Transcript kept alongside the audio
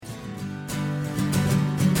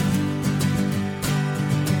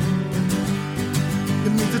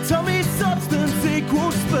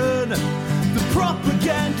equal spin. The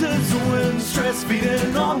propaganda's win, stress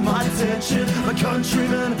feeding on my tension. My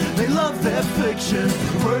countrymen, they love their fiction.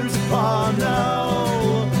 Words upon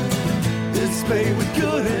now, it's made with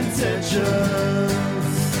good intentions.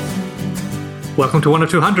 Welcome to 1 of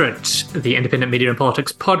 200, the Independent Media and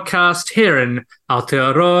Politics podcast here in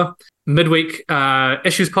Aotearoa. Midweek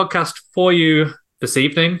issues podcast for you this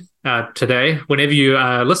evening, today, whenever you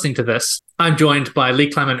are listening to this. I'm joined by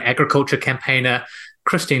Lead Climate and Agriculture campaigner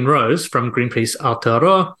Christine Rose from Greenpeace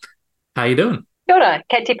Aotearoa. How are you doing? Kia ora,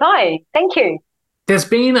 kei te pai. Thank you. There's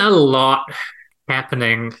been a lot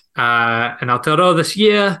happening in Aotearoa this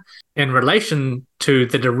year in relation to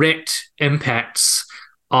the direct impacts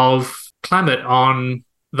of climate on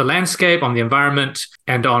the landscape, on the environment,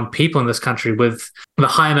 and on people in this country, with the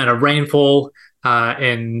high amount of rainfall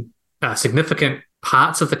in significant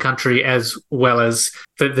parts of the country, as well as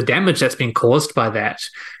the damage that's been caused by that.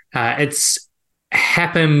 It's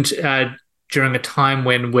happened during a time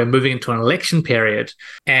when we're moving into an election period.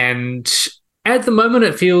 And at the moment,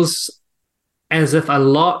 it feels as if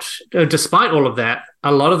despite all of that,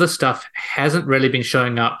 a lot of the stuff hasn't really been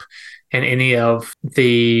showing up in any of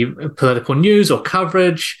the political news or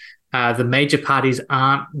coverage. The major parties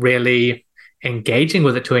aren't really engaging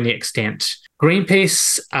with it to any extent.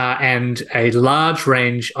 Greenpeace and a large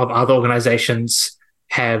range of other organizations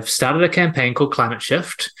have started a campaign called Climate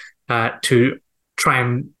Shift to try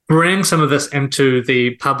and bring some of this into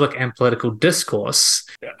the public and political discourse.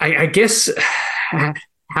 I guess,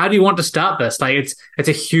 how do you want to start this? Like, it's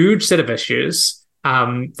a huge set of issues.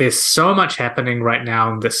 There's so much happening right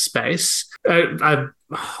now in this space. A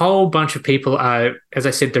whole bunch of people are, as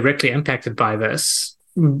I said, directly impacted by this.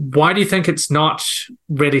 Why do you think it's not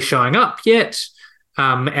really showing up yet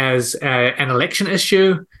as an election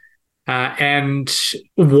issue? And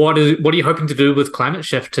what are you hoping to do with Climate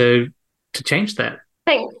Shift to change that?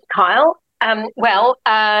 Thanks, Kyle.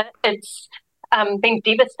 It's been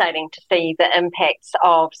devastating to see the impacts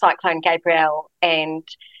of Cyclone Gabrielle and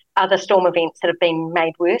other storm events that have been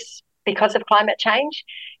made worse because of climate change.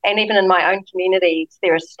 And even in my own communities,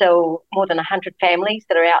 there are still more than 100 families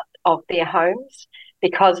that are out of their homes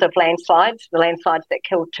because of landslides, the landslides that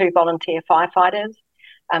killed 2 volunteer firefighters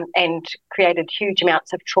and created huge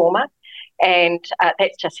amounts of trauma. And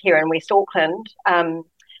that's just here in West Auckland.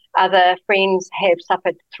 Other friends have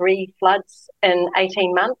suffered 3 floods in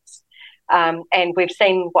 18 months. And we've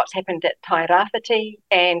seen what's happened at Tairāwhiti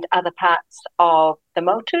and other parts of the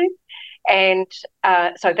Motu. And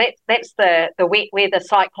so that's the wet weather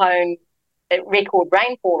cyclone record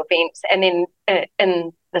rainfall events. And then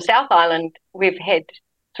in the South Island, we've had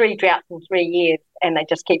 3 droughts in 3 years, and they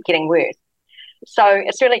just keep getting worse. So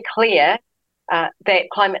it's really clear that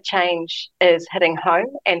climate change is hitting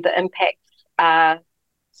home, and the impacts are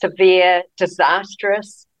severe,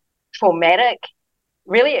 disastrous, traumatic,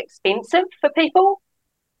 really expensive for people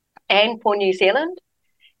and for New Zealand.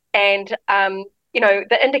 And,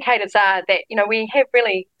 the indicators are that, we have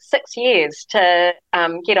really 6 years to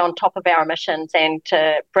get on top of our emissions and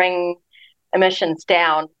to bring emissions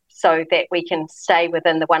down so that we can stay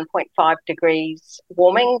within the 1.5 degrees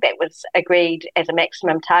warming that was agreed as a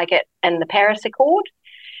maximum target in the Paris Accord.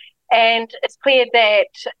 And it's clear that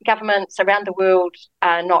governments around the world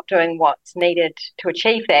are not doing what's needed to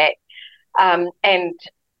achieve that. And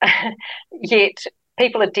yet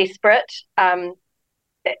people are desperate and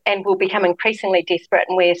will become increasingly desperate.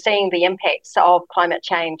 And we're seeing the impacts of climate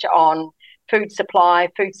change on food supply,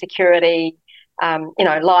 food security,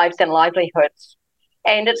 lives and livelihoods.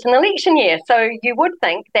 And it's an election year. So you would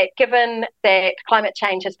think that given that climate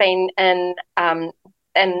change has been in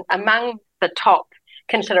among the top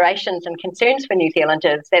considerations and concerns for New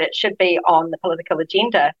Zealanders, that it should be on the political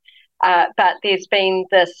agenda. But there's been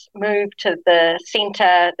this move to the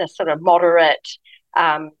centre, this sort of moderate,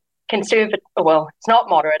 it's not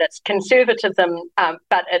moderate, it's conservatism,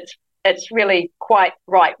 but it's really quite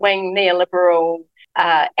right-wing, neoliberal,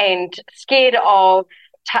 and scared of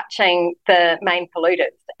touching the main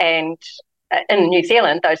polluters. And in New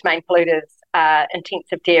Zealand, those main polluters are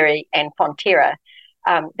intensive dairy and Fonterra,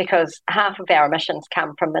 because half of our emissions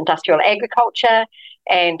come from industrial agriculture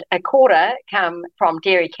and a quarter come from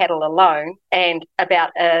dairy cattle alone, and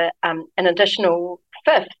about an additional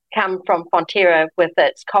fifth come from Fonterra with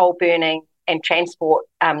its coal burning and transport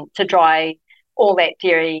to dry all that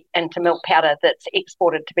dairy into milk powder that's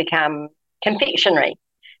exported to become confectionery,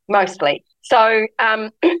 mostly. So,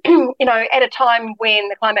 at a time when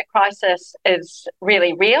the climate crisis is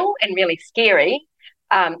really real and really scary,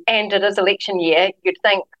 and it is election year, you'd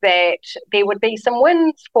think that there would be some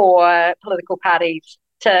wins for political parties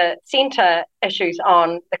to centre issues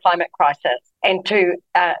on the climate crisis. and to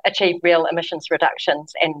achieve real emissions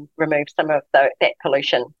reductions and remove some of that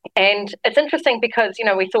pollution. And it's interesting because,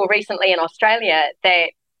 we saw recently in Australia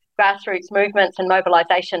that grassroots movements and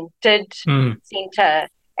mobilisation did centre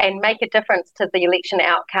and make a difference to the election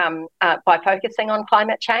outcome by focusing on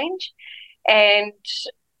climate change. And,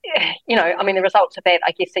 the results of that,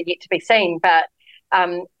 I guess, are yet to be seen, but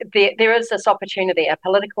there is this opportunity, a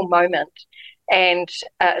political moment. And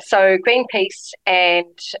so Greenpeace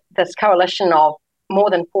and this coalition of more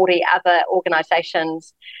than 40 other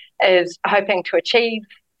organisations is hoping to achieve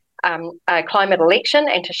a climate election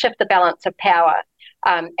and to shift the balance of power.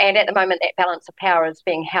 And at the moment, that balance of power is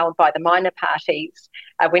being held by the minor parties.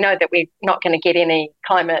 We know that we're not going to get any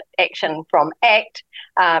climate action from ACT,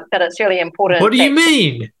 but it's really important. What do you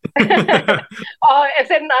mean? Is that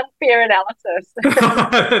an unfair analysis?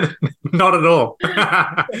 Not at all.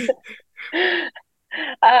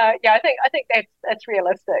 I think that's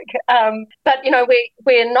realistic. But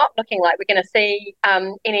we're not looking like we're going to see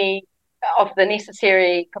any of the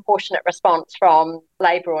necessary proportionate response from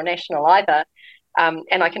Labor or National either.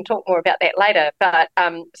 And I can talk more about that later. But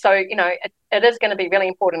it is going to be really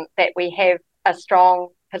important that we have a strong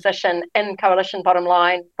position in coalition bottom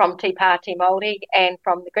line from Tea Party Māori and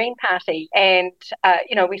from the Green Party. And,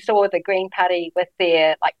 we saw the Green Party with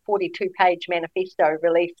their 42-page manifesto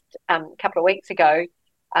released a couple of weeks ago.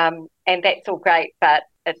 And that's all great, but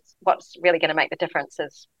it's what's really going to make the difference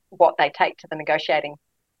is what they take to the negotiating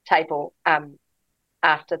table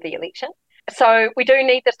after the election. So we do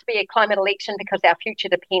need this to be a climate election because our future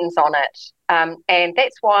depends on it. And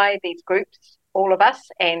that's why these groups, all of us,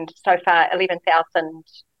 and so far 11,000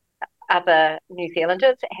 other New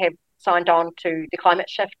Zealanders have signed on to the Climate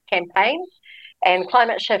Shift campaign. And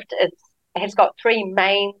Climate Shift has got three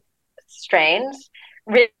main strands: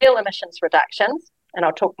 real emissions reductions, and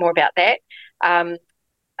I'll talk more about that,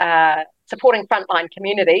 supporting frontline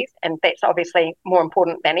communities, and that's obviously more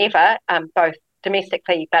important than ever, both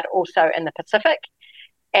domestically but also in the Pacific,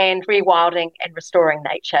 and rewilding and restoring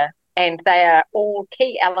nature. And they are all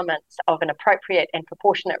key elements of an appropriate and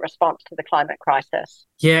proportionate response to the climate crisis.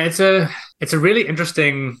 Yeah, it's a really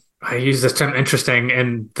interesting, I use this term interesting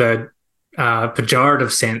in the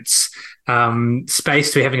pejorative sense,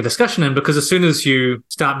 space to be having a discussion in, because as soon as you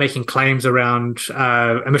start making claims around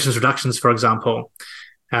emissions reductions, for example,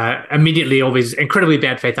 immediately all these incredibly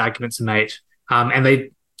bad faith arguments are made, and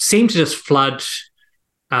they seem to just flood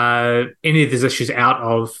any of these issues out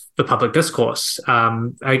of the public discourse.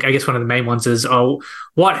 I guess one of the main ones is,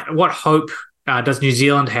 what hope does New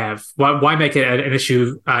Zealand have? Why make it an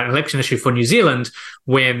issue, an election issue for New Zealand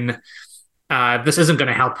when this isn't going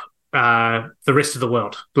to help the rest of the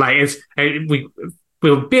world?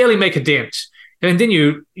 We'll barely make a dent. And then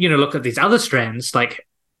you look at these other strands, like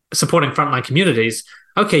supporting frontline communities.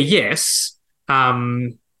 Okay, yes,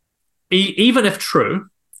 even if true,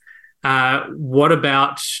 what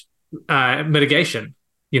about mitigation?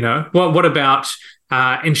 What about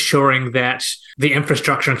ensuring that the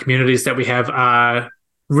infrastructure and communities that we have are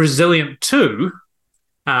resilient to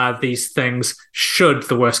these things should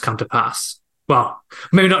the worst come to pass? Well,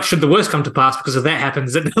 maybe not should the worst come to pass, because if that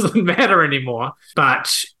happens, it doesn't matter anymore.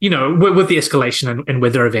 But, with the escalation in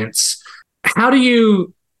weather events, how do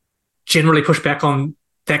you generally push back on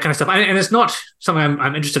that kind of stuff? And it's not something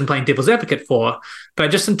I'm interested in playing devil's advocate for, but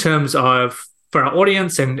just in terms of for our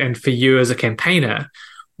audience and for you as a campaigner,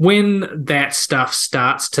 when that stuff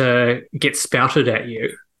starts to get spouted at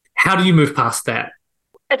you, how do you move past that?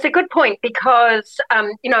 It's a good point because,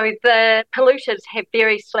 the polluters have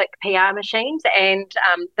very slick PR machines, and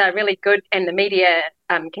they're really good, and the media,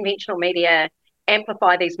 conventional media,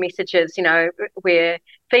 amplify these messages. We're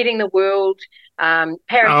feeding the world Paris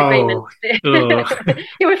Agreement.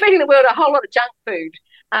 We're feeding the world a whole lot of junk food,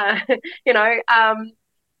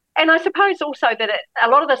 and I suppose also that a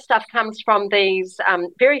lot of this stuff comes from these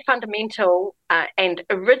very fundamental and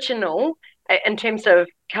original, in terms of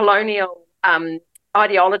colonial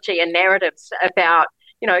ideology and narratives about,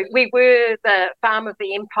 we were the farm of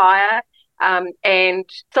the empire. And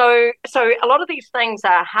so a lot of these things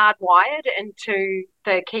are hardwired into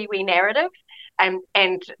the Kiwi narrative and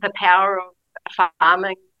the power of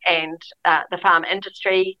farming and the farm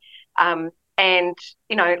industry. And,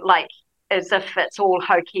 as if it's all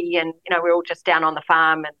hokey and, we're all just down on the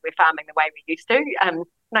farm and we're farming the way we used to.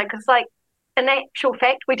 Because in actual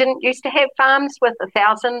fact, we didn't used to have farms with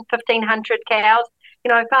 1,000, 1,500 cows.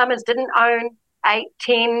 Farmers didn't own 8,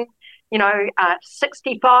 10,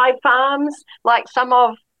 65 farms like some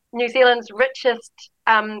of New Zealand's richest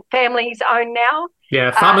families own now.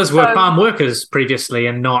 Yeah, farmers were farm workers previously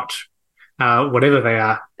and not whatever they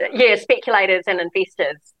are. Yeah, speculators and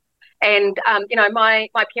investors. And,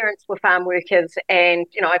 my parents were farm workers and,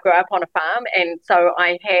 I grew up on a farm. And so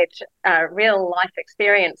I had a real life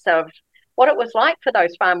experience of what it was like for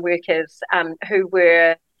those farm workers who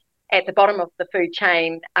were at the bottom of the food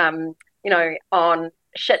chain, on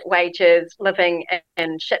shit wages, living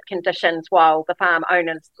in shit conditions while the farm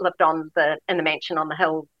owners lived in the mansion on the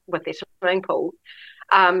hill with their swimming pool.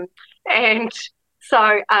 And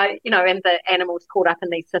so, and the animals caught up in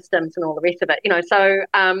these systems and all the rest of it, so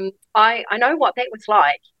I know what that was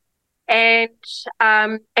like. And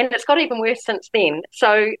it's got even worse since then.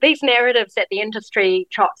 So these narratives that the industry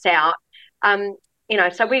trots out,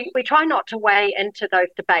 so we try not to weigh into those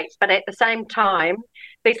debates, but at the same time,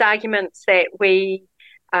 these arguments that we're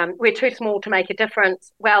too small to make a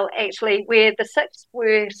difference. Well, actually, we're the sixth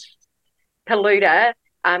worst polluter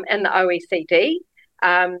in the OECD.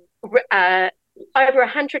 Over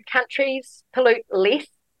 100 countries pollute less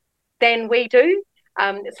than we do.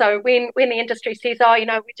 So when the industry says,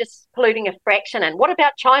 we're just polluting a fraction, and what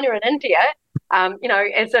about China and India?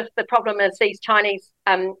 As if the problem is these Chinese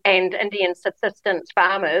and Indian subsistence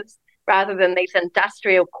farmers rather than these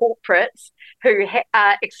industrial corporates who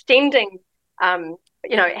are extending,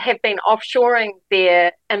 have been offshoring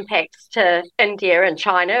their impacts to India and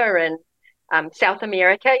China and South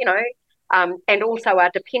America, and also are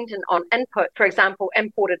dependent on input, for example,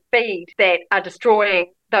 imported feed that are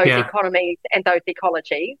destroying those economies and those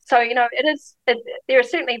ecologies. So, there are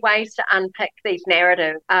certainly ways to unpick these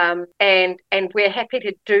narratives, and we're happy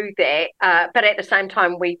to do that. But at the same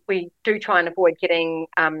time, we do try and avoid getting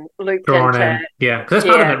looped drawn into. In. Yeah, because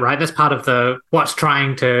that's part of it, right? That's part of what's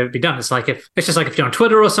trying to be done. It's just like if you're on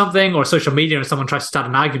Twitter or something or social media and someone tries to start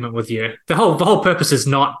an argument with you, the whole purpose is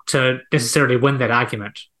not to necessarily win that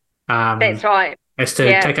argument. That's right. It's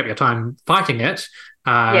to take up your time fighting it,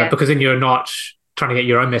 because then you're not trying to get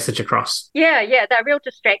your own message across. Yeah, they're real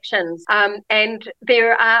distractions. And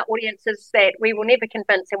there are audiences that we will never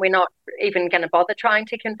convince, and we're not even going to bother trying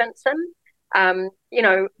to convince them.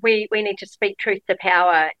 We need to speak truth to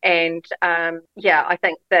power. And I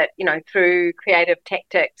think that, through creative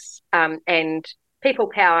tactics and people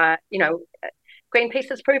power, Greenpeace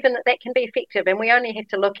has proven that can be effective. And we only have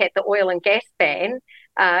to look at the oil and gas ban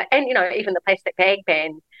and, even the plastic bag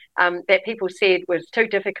ban that people said was too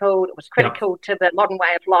difficult. It was critical to the modern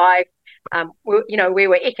way of life. We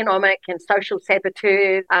were economic and social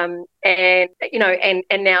saboteurs. And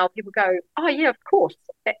now people go, oh, yeah, of course.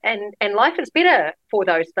 And life is better for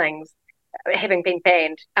those things having been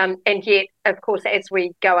banned. And yet, of course, as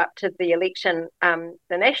we go up to the election,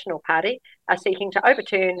 the National Party are seeking to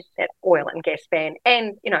overturn that oil and gas ban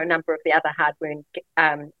and, a number of the other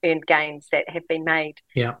hard-earned gains that have been made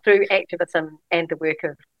through activism and the work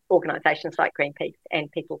of organisations like Greenpeace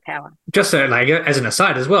and People Power. Just as an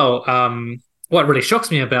aside as well, what really shocks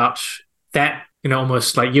me about that,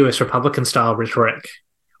 almost like US Republican-style rhetoric,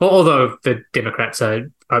 although the Democrats are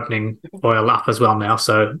opening oil up as well now,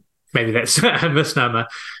 so maybe that's a misnomer.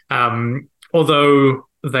 Although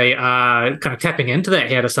they are kind of tapping into that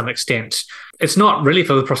here to some extent, it's not really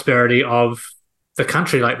for the prosperity of the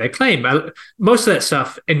country like they claim. Most of that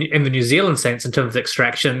stuff in the New Zealand sense, in terms of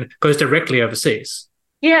extraction, goes directly overseas.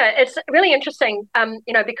 Yeah, it's really interesting,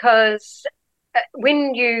 because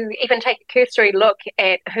when you even take a cursory look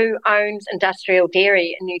at who owns industrial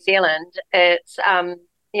dairy in New Zealand, it's,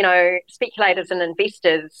 speculators and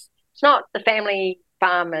investors. It's not the family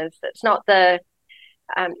farmers. It's not the,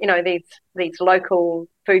 these local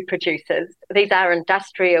food producers. These are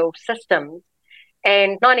industrial systems.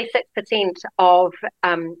 And 96% of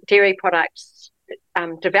dairy products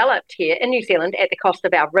developed here in New Zealand at the cost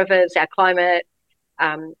of our rivers, our climate,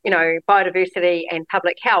 biodiversity and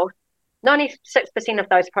public health, 96% of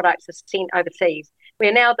those products are sent overseas. We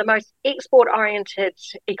are now the most export-oriented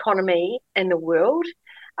economy in the world.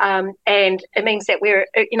 And it means that we're,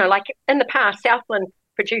 like in the past, Southland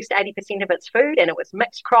produced 80% of its food and it was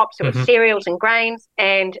mixed crops, it was cereals and grains.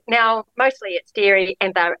 And now mostly it's dairy,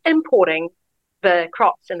 and they're importing the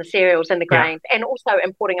crops and the cereals and the grains, and also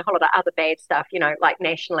importing a whole lot of other bad stuff, like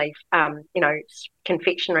nationally,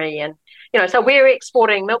 confectionery. And, so we're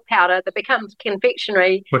exporting milk powder that becomes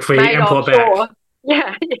confectionery, which we import back.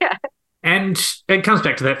 Yeah. And it comes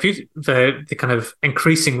back to that the kind of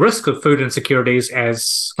increasing risk of food insecurities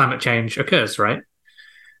as climate change occurs, right?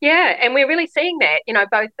 Yeah, and we're really seeing that,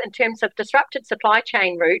 both in terms of disrupted supply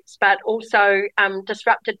chain routes, but also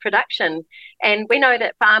disrupted production. And we know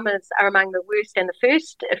that farmers are among the worst and the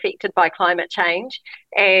first affected by climate change.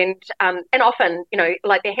 And often,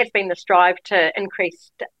 there has been this drive to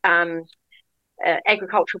increase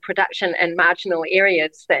agricultural production in marginal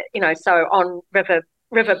areas that, so on river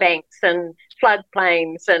riverbanks and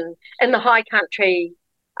floodplains and in the high country,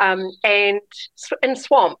 and in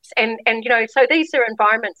swamps. And so these are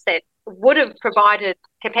environments that would have provided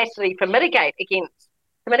capacity to mitigate against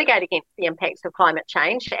the impacts of climate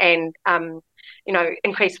change and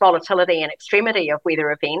increased volatility and extremity of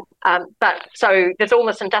weather event. But so there's all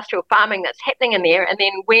this industrial farming that's happening in there, and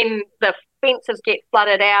then when the fences get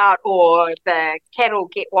flooded out or the cattle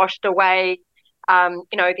get washed away,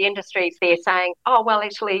 the industry's there saying, oh, well,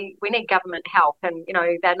 actually, we need government help, and,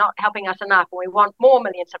 they're not helping us enough, and we want more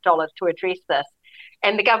millions of dollars to address this.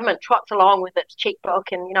 And the government trots along with its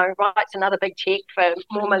checkbook and, writes another big check for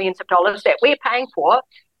more millions of dollars that we're paying for.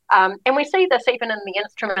 And we see this even in the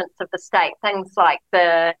instruments of the state, things like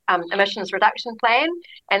the emissions reduction plan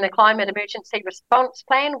and the climate emergency response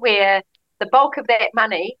plan, where the bulk of that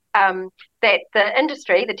money that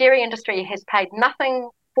the dairy industry has paid nothing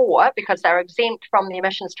for because they're exempt from the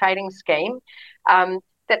emissions trading scheme,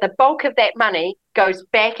 that the bulk of that money goes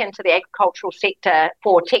back into the agricultural sector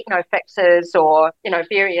for techno fixes or,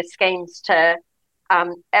 various schemes to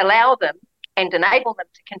allow them and enable them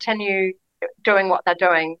to continue doing what they're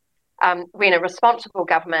doing, when a responsible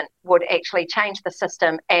government would actually change the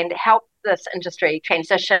system and help this industry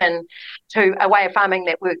transition to a way of farming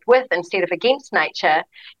that worked with instead of against nature.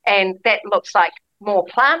 And that looks like more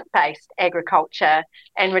plant-based agriculture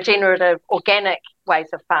and regenerative organic ways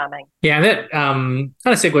of farming. Yeah, and that kind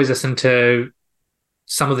of segues us into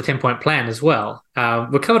some of the 10-point plan as well.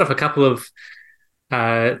 We covered off a couple of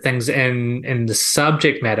things in the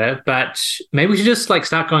subject matter, but maybe we should just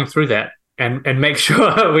start going through that and make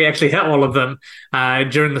sure we actually hit all of them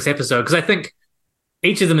during this episode, because I think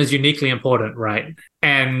each of them is uniquely important, right?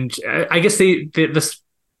 And I guess this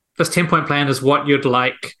 10-point plan is what you'd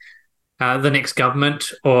like the next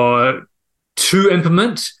government or to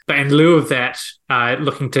implement, but in lieu of that,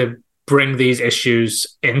 looking to bring these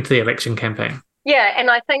issues into the election campaign. Yeah, and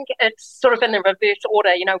I think it's sort of in the reverse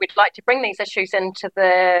order. We'd like to bring these issues into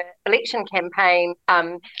the election campaign.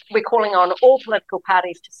 We're calling on all political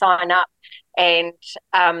parties to sign up, and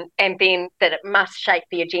then that it must shape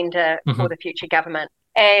the agenda for the future government.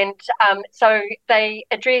 And so they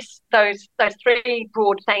address those three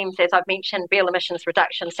broad themes, as I've mentioned: real emissions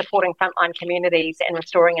reduction, supporting frontline communities, and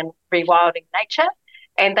restoring and rewilding nature.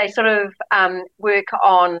 And they sort of work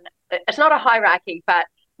on, it's not a hierarchy, but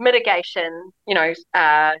mitigation,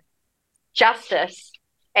 justice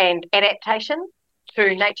and adaptation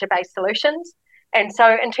through nature-based solutions. And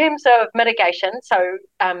so in terms of mitigation,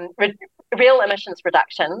 real emissions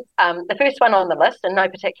reductions, the first one on the list in no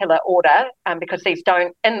particular order, because these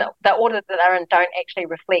don't, in the order that they're in, don't actually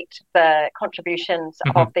reflect the contributions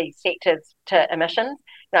of these sectors to emissions.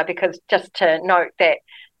 Because just to note that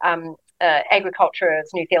agriculture is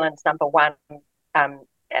New Zealand's number one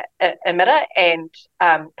emitter and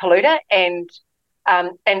polluter, and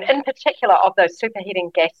in particular of those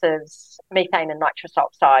superheating gases, methane and nitrous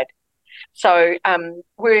oxide. So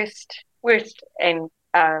worst, and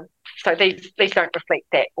so these don't reflect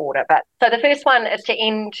that order. But so the first one is to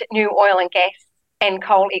end new oil and gas and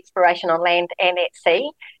coal exploration on land and at sea,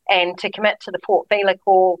 and to commit to the Port Vila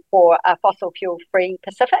call for a fossil fuel-free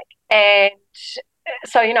Pacific. And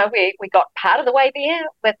so, we got part of the way there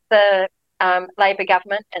with the Labour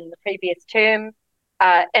government in the previous term,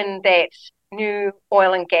 in that new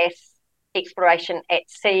oil and gas exploration at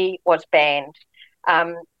sea was banned.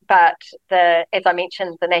 But as I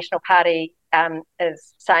mentioned, the National Party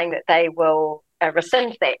is saying that they will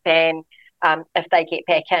rescind that ban if they get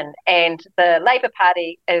back in. And the Labour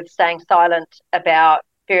Party is staying silent about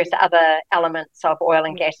various other elements of oil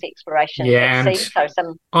and gas exploration at sea. So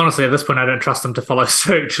honestly, at this point, I don't trust them to follow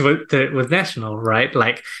suit with National, right?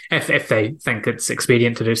 If they think it's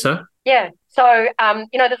expedient to do so. Yeah. So,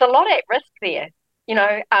 there's a lot at risk there.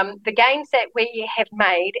 The gains that we have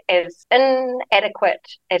made, as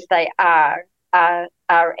inadequate as they are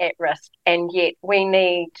at risk, and yet we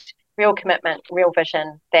need real commitment, real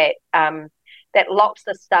vision that locks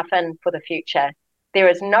this stuff in for the future. There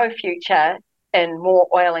is no future in more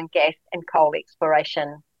oil and gas and coal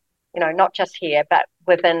exploration, not just here, but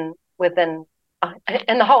on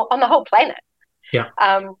the whole planet. Yeah.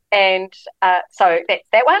 So that's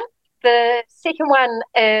that one. The second one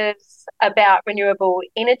is about renewable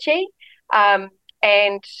energy. And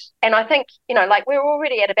I think, we're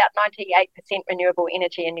already at about 98% renewable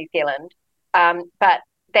energy in New Zealand. But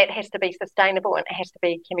that has to be sustainable and it has to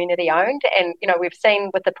be community owned. And, we've seen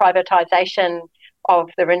with the privatisation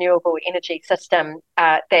of the renewable energy system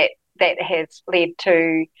that has led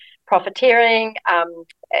to profiteering,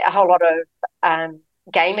 a whole lot of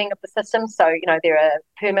gaming of the system. So, there are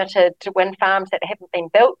permitted wind farms that haven't been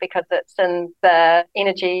built because it's in the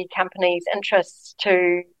energy companies' interests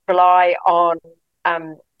to rely on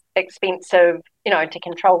expensive, to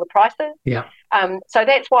control the prices. Yeah. So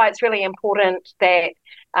that's why it's really important that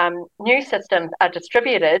new systems are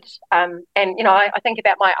distributed. And, I think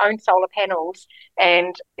about my own solar panels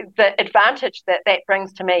and the advantage that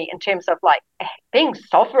brings to me in terms of like being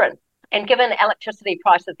sovereign. And given electricity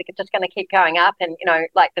prices are just going to keep going up and,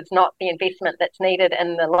 there's not the investment that's needed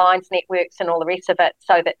in the lines networks and all the rest of it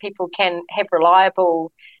so that people can have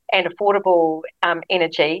reliable and affordable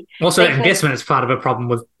energy. Also, investment is part of a problem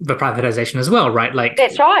with the privatization as well, right? Like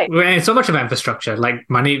that's right. And so much of our infrastructure, like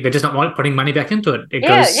money, they're just not putting money back into it. It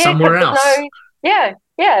goes somewhere else. Why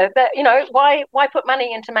put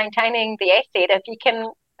money into maintaining the asset if you can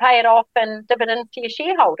pay it off in dividends to your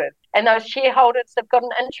shareholders? And those shareholders have got an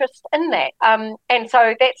interest in that. And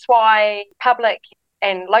so that's why public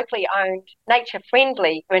and locally owned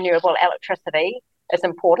nature-friendly renewable electricity is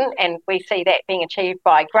important, and we see that being achieved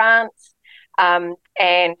by grants and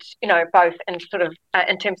both in sort of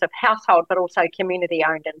in terms of household but also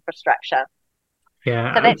community-owned infrastructure.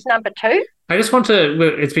 Yeah. So that's number 2. I just want to,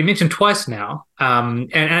 it's been mentioned twice now, and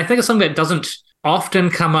I think it's something that doesn't often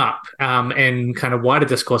come up in kind of wider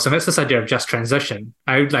discourse, and that's this idea of just transition.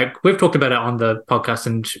 We've talked about it on the podcast,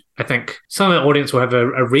 and I think some of the audience will have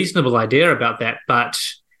a reasonable idea about that, but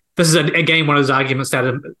this is, again, one of those arguments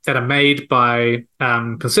that are made by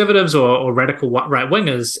conservatives or radical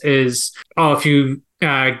right-wingers is, if you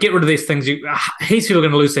get rid of these things, heaps of people are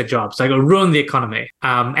going to lose their jobs. It'll ruin the economy.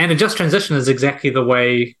 And a just transition is exactly the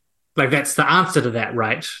way, that's the answer to that,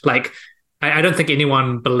 right? I don't think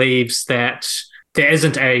anyone believes that there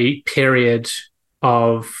isn't a period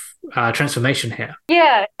of transformation here.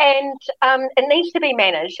 Yeah, and it needs to be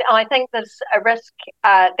managed. I think there's a risk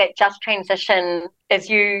that just transition is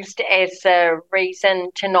used as a reason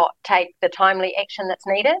to not take the timely action that's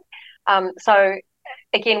needed. So,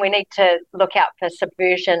 again, we need to look out for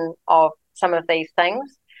subversion of some of these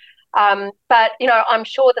things. But, I'm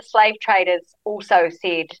sure the slave traders also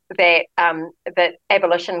said that that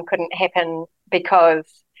abolition couldn't happen because,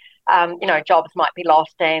 jobs might be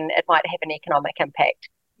lost and it might have an economic impact.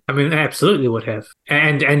 I mean, it absolutely would have.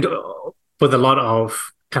 And with a lot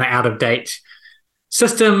of kind of out-of-date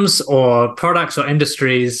systems or products or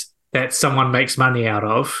industries that someone makes money out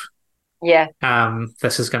of,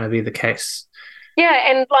 this is going to be the case.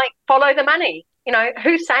 Yeah, and follow the money.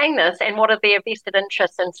 Who's saying this and what are their vested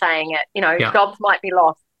interests in saying it? Jobs might be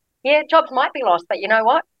lost. Yeah, jobs might be lost, but you know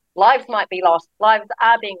what? Lives might be lost. Lives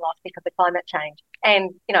are being lost because of climate change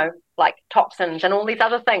and, toxins and all these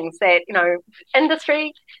other things that,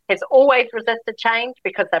 industry has always resisted change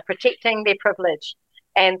because they're protecting their privilege.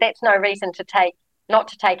 And that's no reason not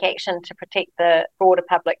to take action to protect the broader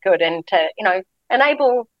public good and to,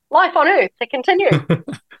 enable life on Earth to continue.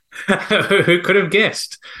 Who could have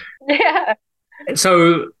guessed? Yeah.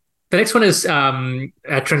 So the next one is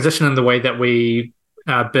a transition in the way that we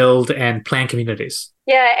build and plan communities.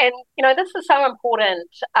 Yeah, and this is so important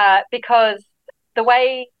because the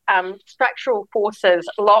way structural forces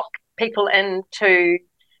lock people into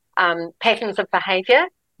patterns of behaviour,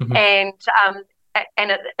 and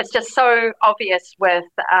it's just so obvious with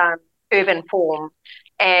urban form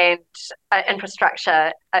and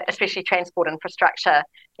infrastructure, especially transport infrastructure.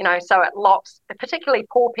 So it locks particularly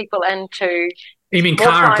poor people into. You mean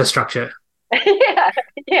car infrastructure?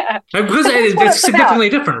 Yeah. Because it's significantly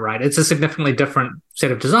different, right? It's a significantly different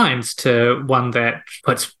set of designs to one that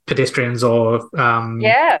puts pedestrians or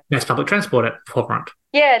mass public transport at the forefront.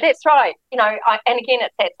 Yeah, that's right. And again,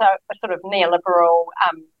 it's a sort of neoliberal,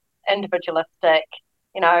 individualistic,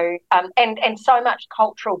 and so much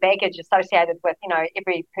cultural baggage associated with,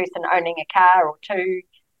 every person owning a car or two,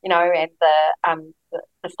 and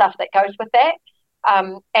the stuff that goes with that.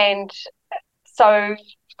 And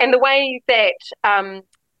the way that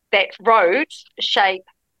that roads shape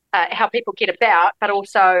how people get about, but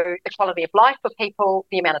also the quality of life for people,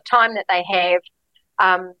 the amount of time that they have,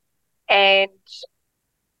 and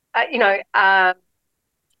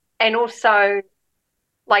also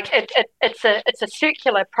it's a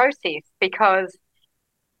circular process because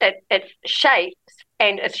it shapes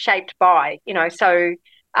and is shaped by, so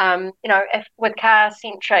if with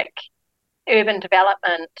car-centric urban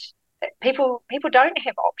development, people don't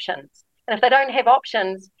have options. And if they don't have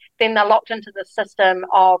options, then they're locked into the system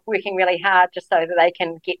of working really hard just so that they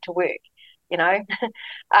can get to work,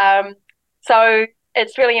 So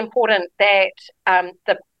it's really important that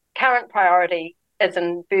the current priority is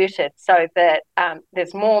inverted so that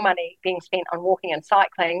there's more money being spent on walking and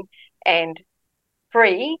cycling and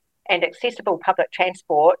free and accessible public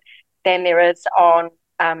transport than there is on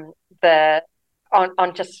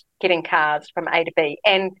just getting cars from A to B.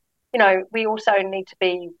 And we also need to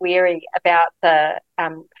be wary about the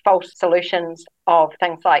false solutions of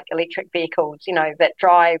things like electric vehicles, that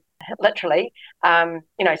drive literally,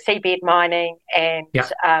 seabed mining and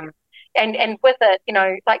with it,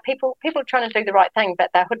 like people are trying to do the right thing, but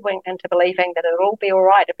they're hoodwinked into believing that it'll all be all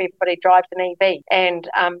right if everybody drives an EV. And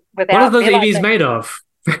without what are those EVs made of?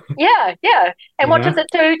 Yeah. And what does it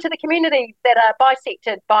do to the communities that are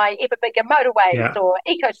bisected by ever bigger motorways or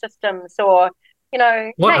ecosystems or,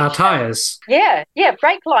 what are tyres? Yeah,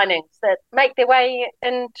 brake linings that make their way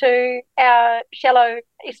into our shallow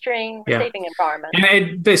estuarine receiving environment.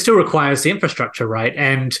 And it still requires the infrastructure, right?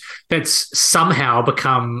 And that's somehow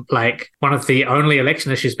become like one of the only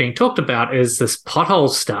election issues being talked about is this pothole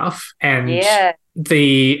stuff. And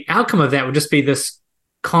the outcome of that would just be this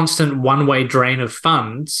constant one-way drain of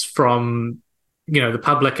funds from, the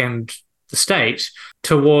public and the state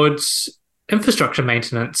towards infrastructure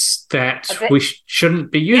maintenance that we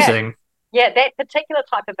shouldn't be using. Yeah, that particular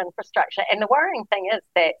type of infrastructure. And the worrying thing is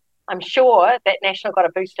that I'm sure that National got a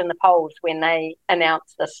boost in the polls when they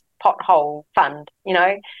announced this pothole fund,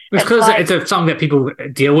 It's because it's something that people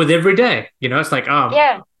deal with every day. It's like,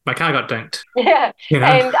 my car got dinked. Yeah,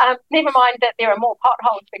 and never mind that there are more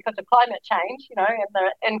potholes because of climate change, and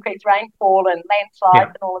the increased rainfall and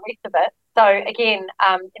landslides and all the rest of it. So again,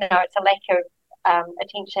 it's a lack of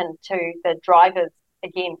attention to the drivers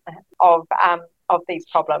again of these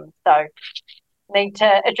problems. So need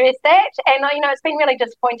to address that. And it's been really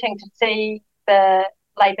disappointing to see the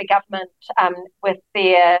Labor government with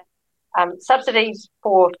their subsidies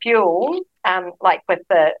for fuel, like with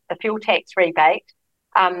the fuel tax rebate,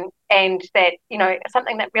 and that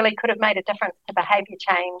something that really could have made a difference to behaviour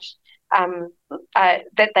change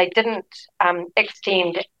that they didn't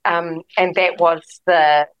extend, and that was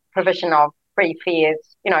the provision of free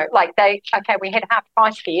fares. We had half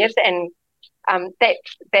price fares, and that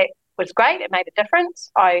was great. It made a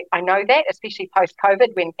difference. I know that, especially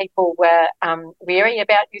post-COVID when people were wary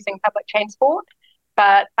about using public transport.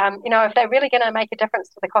 But if they're really going to make a difference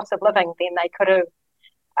to the cost of living, then they could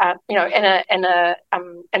have, in a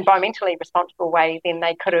environmentally responsible way, then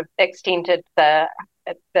they could have extended the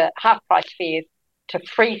half price fares to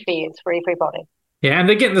free fares for everybody. Yeah, and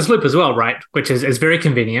they're getting this loop as well, right? Which is very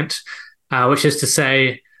convenient. Which is to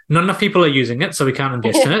say, not enough people are using it, so we can't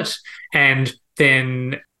invest in it. And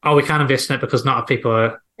then, we can't invest in it because not enough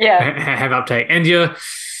people have uptake. And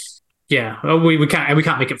we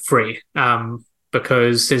can't make it free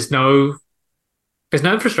because there's no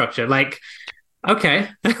infrastructure. Like, okay,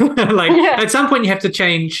 at some point you have to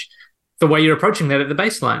change the way you're approaching that at the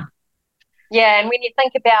baseline. Yeah, and when you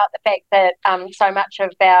think about the fact that so much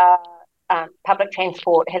of our public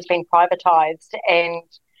transport has been privatised and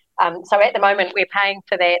so at the moment, we're paying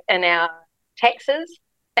for that in our taxes,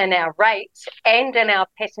 in our rates, and in our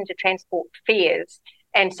passenger transport fares.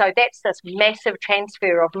 And so that's this massive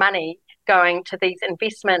transfer of money going to these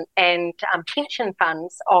investment and pension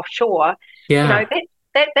funds offshore. Yeah.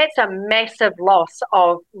 That's a massive loss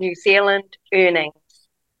of New Zealand earnings.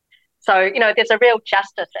 So, there's a real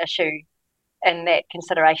justice issue in that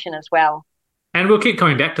consideration as well. And we'll keep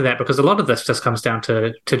coming back to that because a lot of this just comes down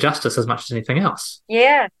to justice as much as anything else.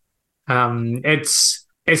 Yeah. It's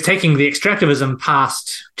taking the extractivism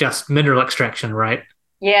past just mineral extraction, right?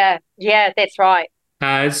 Yeah, that's right.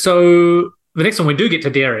 So the next one we do get to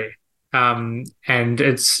dairy, and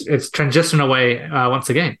it's transition away once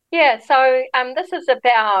again. Yeah, so this is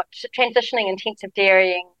about transitioning intensive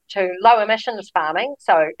dairying to low emissions farming.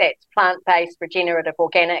 So that's plant-based, regenerative,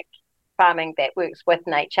 organic farming that works with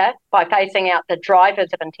nature by phasing out the drivers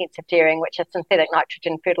of intensive dairying, which are synthetic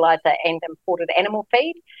nitrogen fertiliser and imported animal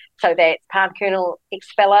feed. So that's palm kernel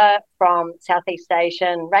expeller from Southeast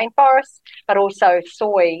Asian rainforests, but also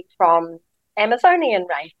soy from Amazonian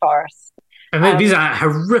rainforests. And these are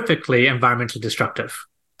horrifically environmentally destructive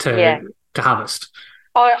to harvest.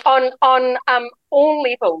 On all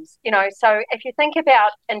levels, so if you think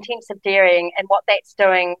about intensive dairying and what that's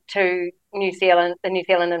doing to New Zealand, the New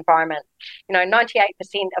Zealand environment, 98%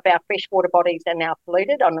 of our freshwater bodies are now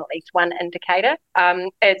polluted on at least one indicator.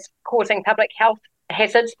 It's causing public health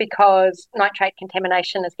hazards because nitrate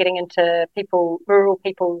contamination is getting into rural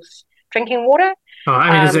people's drinking water. Oh,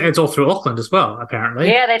 I mean, it's all through Auckland as well, apparently.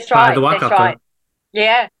 Yeah, that's right. That's right.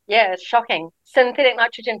 Yeah, it's shocking. Synthetic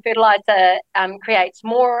nitrogen fertiliser creates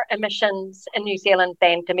more emissions in New Zealand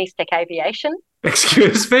than domestic aviation.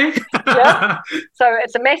 Excuse me? Yeah. So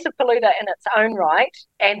it's a massive polluter in its own right.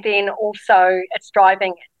 And then also it's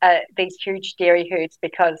driving these huge dairy herds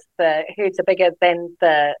because the herds are bigger than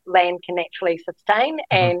the land can naturally sustain.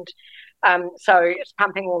 Mhm. And so it's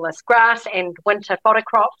pumping all this grass and winter fodder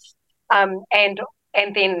crops. And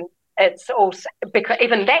then it's also, because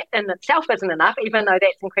even that in itself isn't enough, even though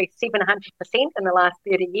that's increased 700% in the last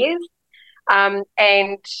 30 years.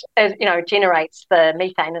 And generates the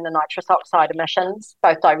methane and the nitrous oxide emissions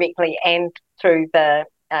both directly and through the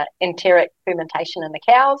enteric fermentation in the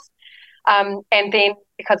cows. And then,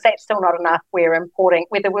 because that's still not enough, we're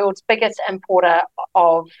the world's biggest importer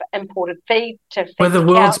of imported feed to feed We're the the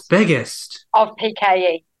world's cows biggest. of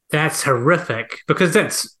PKE. That's horrific because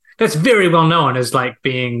that's very well known as like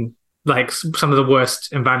being like some of the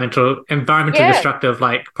worst environmentally Yeah, destructive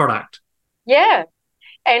like product. yeah.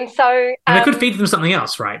 And so, And they could feed them something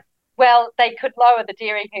else, right? well, they could lower the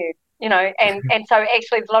dairy herd, and so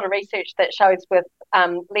actually there's a lot of research that shows with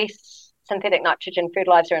less synthetic nitrogen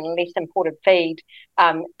fertilizer and less imported feed,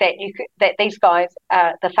 that these guys,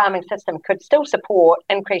 the farming system could still support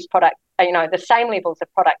increased the same levels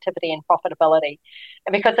of productivity and profitability,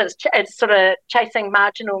 and because it's sort of chasing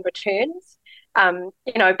marginal returns.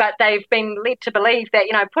 But they've been led to believe that,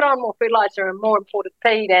 put on more fertilizer and more imported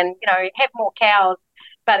feed and, have more cows,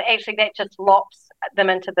 but actually that just lops them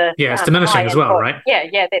into the Yeah, it's diminishing high as well, input. right?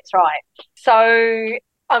 Yeah, that's right. So,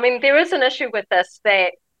 I mean, there is an issue with this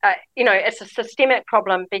that, it's a systemic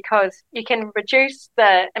problem because you can reduce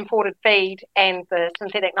the imported feed and the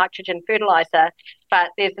synthetic nitrogen fertilizer, but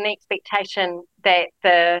there's an expectation that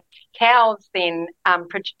the cows then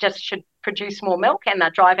just should produce more milk, and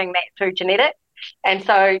they're driving that through genetics. And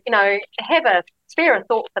so, have a spare a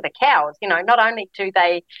thought for the cows. Not only do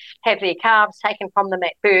they have their calves taken from them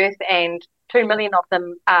at birth, and 2 million of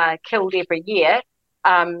them are killed every year,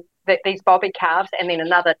 these bobby calves, and then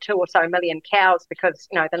another 2 or so million cows because,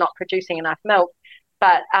 they're not producing enough milk.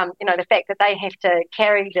 But, the fact that they have to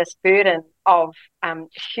carry this burden of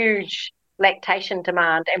huge lactation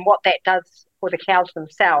demand and what that does for the cows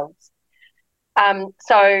themselves.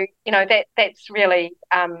 That's really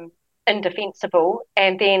indefensible.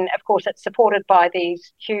 And then, of course, it's supported by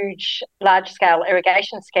these huge, large-scale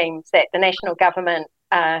irrigation schemes that the national government,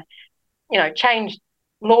 changed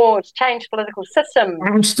laws, changed political systems.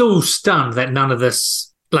 I'm still stunned that none of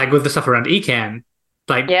this, like with the stuff around ECAN,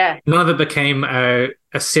 like none of it became a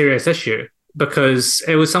serious issue because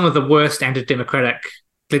it was some of the worst anti-democratic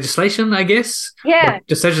legislation, I guess, or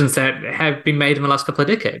decisions that have been made in the last couple of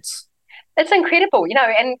decades. It's incredible,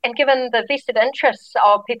 and given the vested interests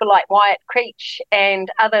of people like Wyatt Creech and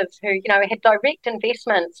others who, had direct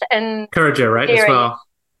investments in Courager, right, dairy. as well.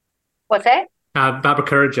 What's that? Barbara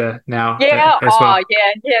Courager now. Yeah, as well.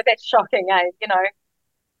 yeah, that's shocking,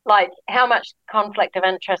 like how much conflict of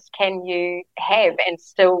interest can you have and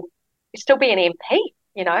still be an MP,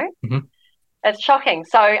 Mm-hmm. It's shocking.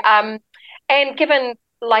 So, and given,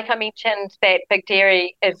 like I mentioned, that big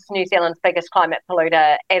dairy is New Zealand's biggest climate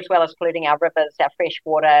polluter, as well as polluting our rivers, our fresh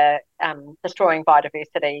water, destroying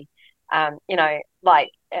biodiversity. How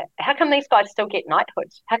come these guys still get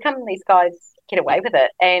knighthoods? How come these guys get away with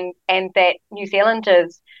it? And that New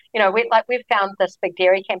Zealanders, we've found this big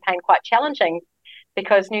dairy campaign quite challenging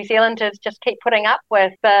because New Zealanders just keep putting up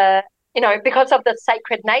with because of the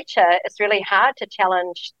sacred nature, it's really hard to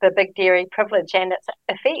challenge the big dairy privilege and its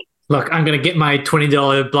effects. Look, I'm going to get my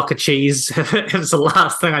 $20 block of cheese if it's the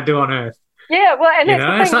last thing I do on earth. Yeah, well, and that's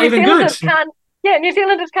the thing. It's not even good. New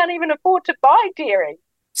Zealanders can't even afford to buy dairy.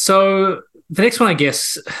 So the next one, I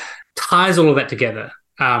guess, ties all of that together,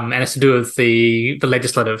 and it's to do with the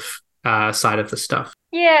legislative side of the stuff.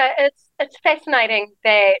 Yeah, it's fascinating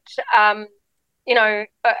that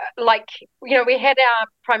we had our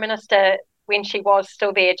Prime Minister when she was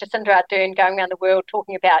still there, Jacinda Ardern, going around the world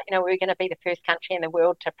talking about, we're going to be the first country in the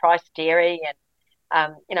world to price dairy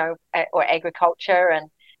and, or agriculture, and,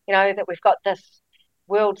 that we've got this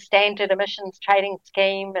world standard emissions trading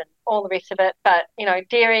scheme and all the rest of it. But,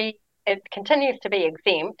 dairy, it continues to be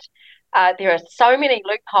exempt. There are so many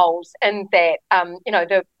loopholes in that,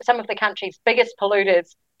 some of the country's biggest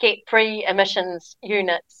polluters get free emissions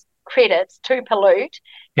units credits to pollute,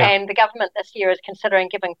 and the government this year is considering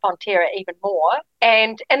giving Fonterra even more.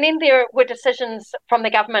 And then there were decisions from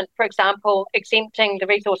the government, for example, exempting the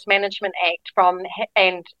Resource Management Act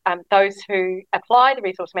and those who apply the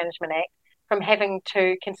Resource Management Act from having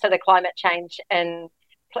to consider climate change in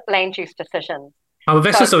land use decisions. Oh,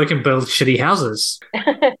 that's just so we can build shitty houses.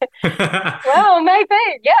 Well, maybe,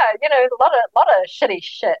 yeah. A lot of shitty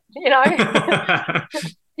shit.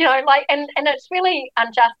 And it's really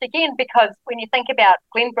unjust again because when you think about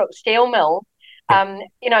Glenbrook Steel Mill, Yeah.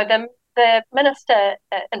 The minister,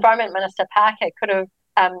 Environment Minister Parker, could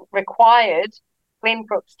have required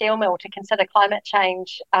Glenbrook Steel Mill to consider climate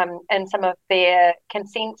change in some of their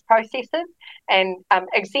consent processes and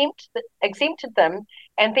exempted them,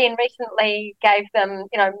 and then recently gave them,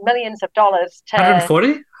 millions of dollars to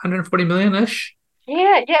 140 million-ish.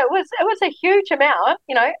 Yeah, it was a huge amount.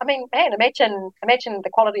 I mean, man, imagine the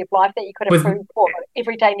quality of life that you could With improve for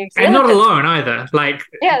everyday New And not Zealanders. alone either. Like,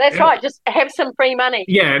 Yeah, that's right. Just have some free money.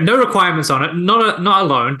 yeah, no requirements on it. Not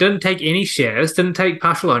alone. Didn't take any shares. Didn't take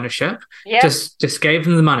partial ownership. Yeah, Just gave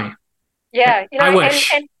them the money. yeah. I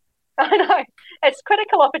wish. And I know it's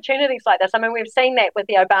critical opportunities like this. I mean, we've seen that with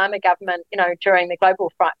the Obama government. During the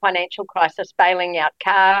global financial crisis, bailing out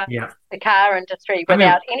Yeah. the car industry I mean,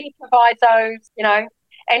 without any provisos.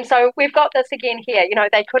 And so we've got this again here.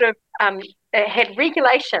 They could have had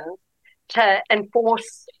regulations to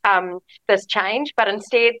enforce this change, but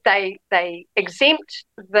instead they exempt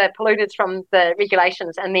the polluters from the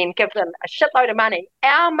regulations and then give them a shitload of money,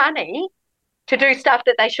 our money, to do stuff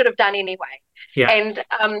that they should have done anyway. yeah. And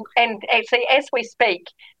actually, as we speak,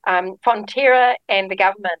 Fonterra and the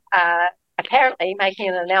government are apparently making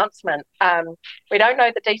an announcement. We don't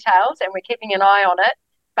know the details, and we're keeping an eye on it.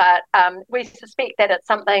 But we suspect that it's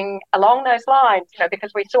something along those lines,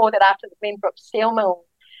 because we saw that after the Glenbrook Steel Mill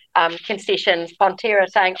concessions, Fonterra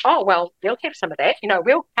saying, "Oh well, we'll have some of that.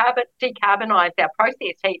 We'll decarbonise our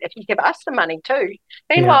process heat if you give us the money too."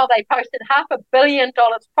 Meanwhile, they posted $500 million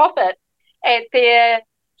profit at their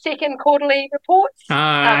second quarterly reports.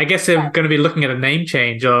 I guess they're going to be looking at a name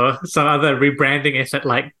change or some other rebranding effort,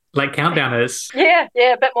 like Countdown is. Yeah,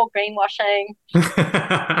 a bit more greenwashing.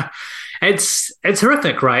 It's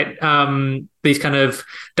horrific, right? These kind of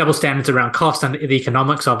double standards around cost and the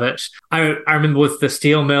economics of it. I remember with the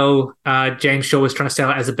steel mill, James Shaw was trying to sell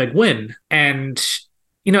it as a big win. And,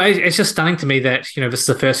 it's just stunning to me that, this is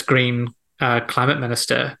the first green climate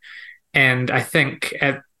minister. And I think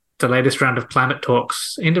at the latest round of climate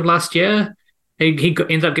talks, end of last year, he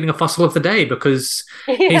ended up getting a fossil of the day because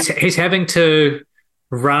he's having to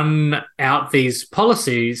run out these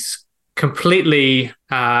policies completely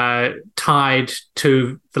tied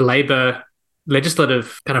to the Labour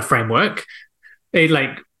legislative kind of framework.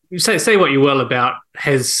 Say what you will about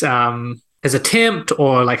his attempt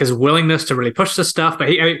or his willingness to really push this stuff, but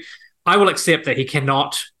I will accept that he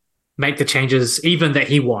cannot make the changes even that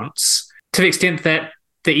he wants, to the extent that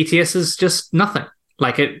the ETS is just nothing.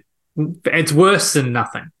 It's worse than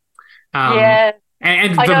nothing. And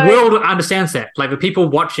the world understands that. The people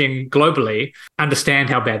watching globally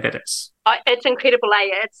understand how bad that is. It's incredible,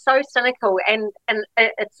 It's so cynical, and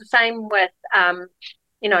it's the same with,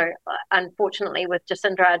 unfortunately, with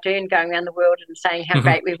Jacinda Ardern going around the world and saying how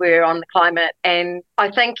great we were on the climate. And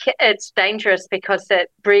I think it's dangerous because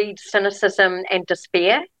it breeds cynicism and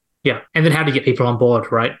despair. Yeah, and then how do you get people on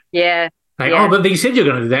board, right? Yeah. Oh, but you said you're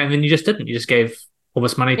going to do that, and then you just didn't. You just gave all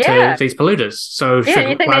this money to these polluters. So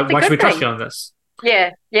why should we trust you on this?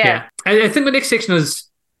 Yeah. I think the next section is,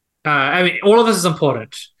 all of this is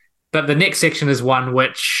important, but the next section is one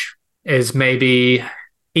which is maybe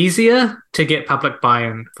easier to get public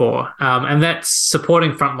buy-in for, and that's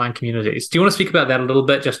supporting frontline communities. Do you want to speak about that a little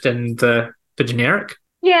bit, just in the generic?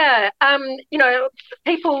 Yeah.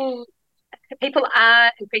 People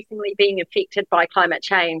are increasingly being affected by climate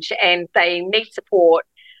change, and they need support.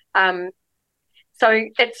 So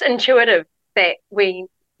it's intuitive that we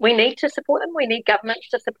need to support them. We need governments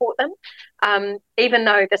to support them, even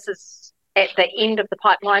though this is at the end of the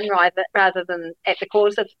pipeline rather than at the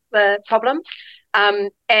cause of the problem.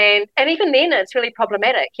 And even then, it's really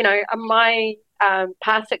problematic. My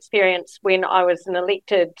past experience when I was an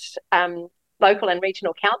elected local and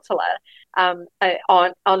regional councillor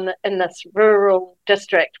in this rural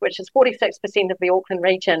district, which is 46% of the Auckland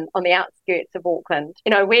region on the outskirts of Auckland,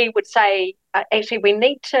 we would say, actually, we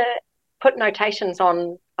need to put notations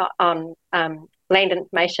on land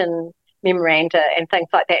information memoranda and things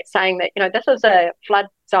like that, saying that, this is a flood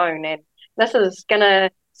zone and this is going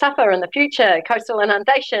to suffer in the future, coastal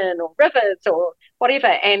inundation or rivers or whatever.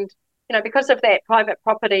 And, because of that private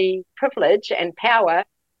property privilege and power,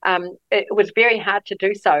 it was very hard to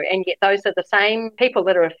do so. And yet those are the same people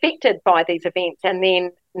that are affected by these events and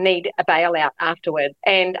then need a bailout afterward.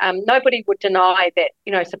 And nobody would deny that,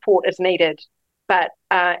 support is needed. But,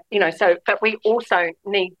 but we also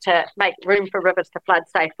need to make room for rivers to flood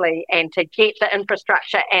safely and to get the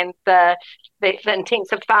infrastructure and the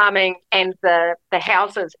intensive farming and the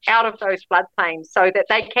houses out of those floodplains so that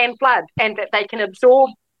they can flood and that they can absorb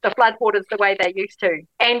the floodwaters the way they used to.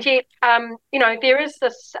 And yet, there is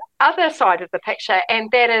this other side of the picture, and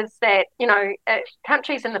that is that,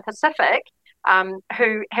 countries in the Pacific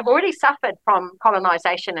who have already suffered from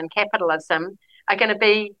colonisation and capitalism are going to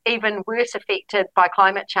be even worse affected by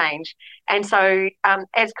climate change. And so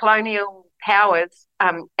as colonial powers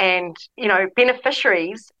and,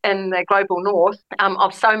 beneficiaries in the global north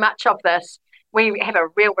of so much of this, we have a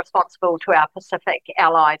real responsibility to our Pacific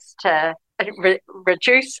allies to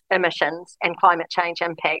reduce emissions and climate change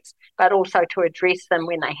impacts, but also to address them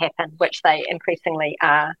when they happen, which they increasingly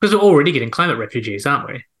are. Because we're already getting climate refugees, aren't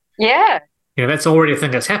we? Yeah. That's already a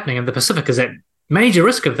thing that's happening, and the Pacific is at major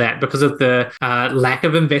risk of that because of the lack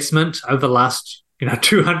of investment over the last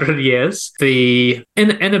 200 years, the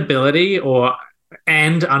inability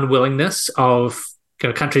and unwillingness of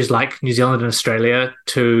countries like New Zealand and Australia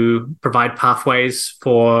to provide pathways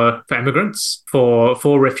for immigrants,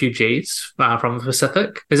 for refugees from the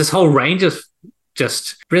Pacific. There's this whole range of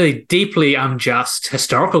just really deeply unjust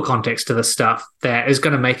historical context to this stuff that is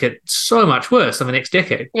going to make it so much worse in the next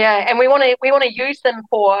decade. Yeah, and we want to use them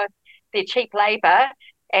for their cheap labour,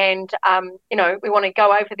 and we want to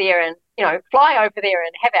go over there and fly over there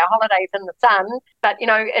and have our holidays in the sun. But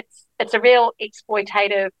it's a real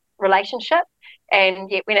exploitative relationship.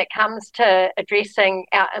 And yet when it comes to addressing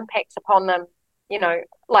our impacts upon them,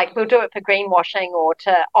 like we'll do it for greenwashing or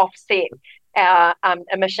to offset our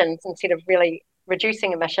emissions instead of really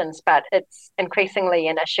reducing emissions, but it's increasingly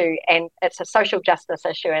an issue, and it's a social justice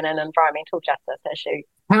issue and an environmental justice issue.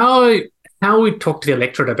 How we talk to the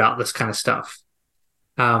electorate about this kind of stuff?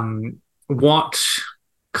 What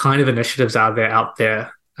kind of initiatives are there out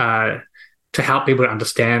there to help people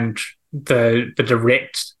understand the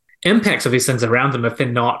direct impacts of these things around them if they're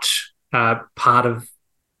not part of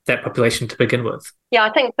that population to begin with? Yeah,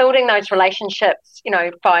 I think building those relationships,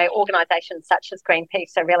 by organisations such as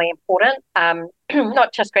Greenpeace are really important.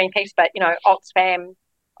 Not just Greenpeace, but, Oxfam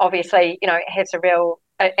obviously, has a real,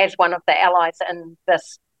 as one of the allies in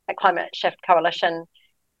this climate shift coalition,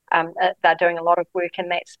 they're doing a lot of work in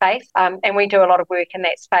that space. And we do a lot of work in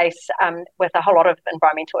that space with a whole lot of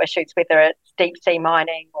environmental issues, whether it's deep sea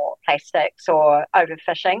mining or plastics or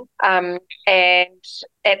overfishing. And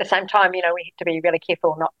at the same time, we have to be really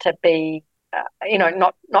careful not to be,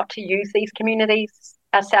 not to use these communities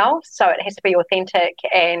ourselves. So it has to be authentic,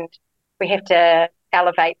 and we have to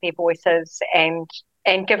elevate their voices. And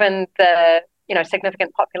given the,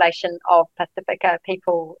 significant population of Pacifica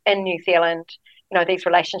people in New Zealand, these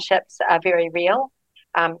relationships are very real.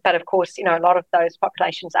 But of course, a lot of those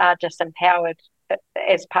populations are disempowered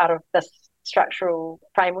as part of this structural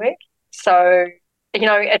framework. So,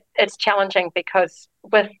 it's challenging because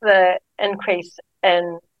with the increase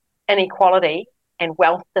in inequality and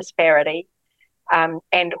wealth disparity,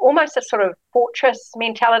 and almost a sort of fortress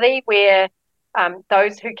mentality where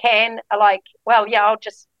those who can are like, well, yeah, I'll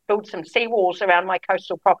just build some seawalls around my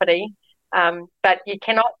coastal property, but you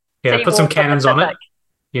cannot. Yeah, put some cannons on it.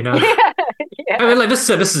 Yeah. I mean, like this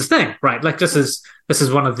is the thing, right? Like this is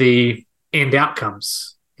one of the end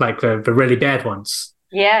outcomes, like the really bad ones.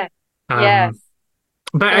 Yeah.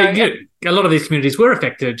 But a lot of these communities were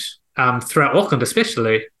affected throughout Auckland,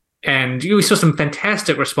 especially, and we saw some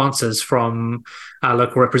fantastic responses from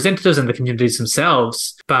local representatives and the communities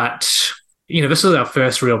themselves. But this was our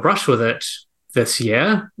first real brush with it this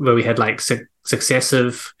year, where we had like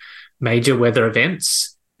successive major weather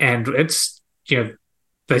events. And it's,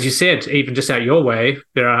 as you said, even just out your way,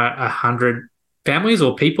 there are 100 families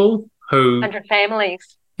or people who... 100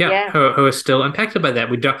 families. Who are still impacted by that.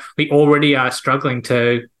 We already are struggling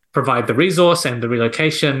to provide the resource and the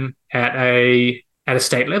relocation at a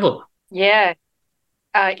state level. Yeah.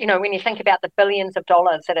 When you think about the billions of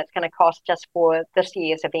dollars that it's going to cost just for this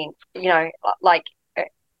year's event,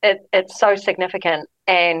 it's so significant.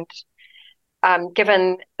 And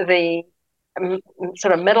given the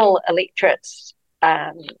sort of middle electorate's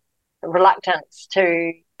reluctance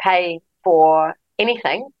to pay for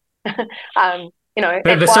anything, the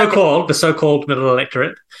so-called middle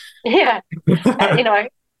electorate. Yeah,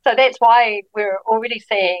 so that's why we're already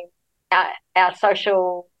seeing our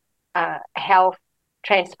social, health,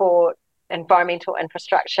 transport, environmental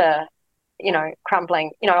infrastructure,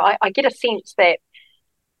 crumbling. I get a sense that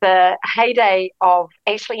the heyday of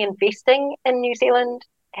actually investing in New Zealand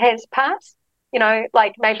has passed.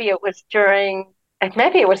 Like maybe it was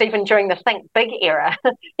even during the Think Big era,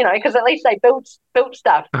 because at least they built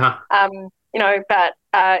stuff. Uh-huh. But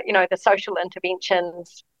the social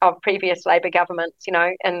interventions of previous Labor governments,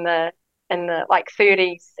 in the like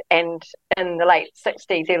 30s and in the late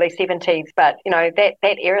 60s, early 70s, but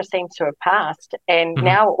that era seems to have passed, and Mm-hmm.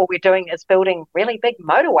 now all we're doing is building really big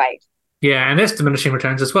motorways. Yeah, and that's diminishing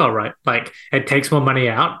returns as well, right? Like it takes more money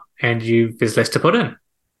out, and there's less to put in.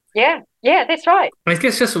 Yeah, yeah, that's right. I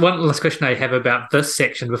guess just one last question I have about this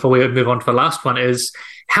section before we move on to the last one is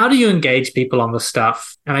how do you engage people on this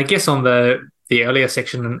stuff? And I guess on the earlier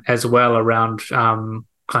section as well around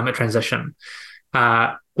climate transition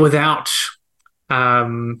without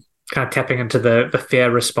kind of tapping into the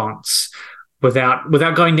fear response without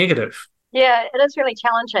going negative. Yeah, it is really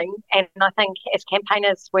challenging. And I think as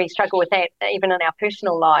campaigners, we struggle with that even in our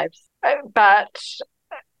personal lives. But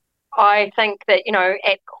I think that,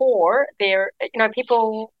 at core,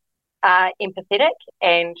 people are empathetic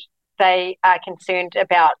and they are concerned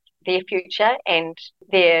about their future and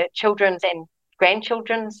their children's and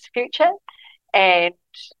grandchildren's future. And,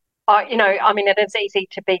 it is easy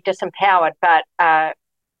to be disempowered, but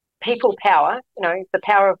people power, the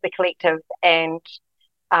power of the collective and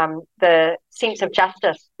the sense of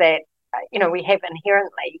justice that, we have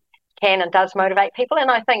inherently can and does motivate people. And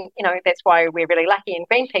I think, that's why we're really lucky in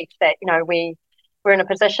Greenpeace that, we're in a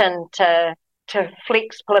position to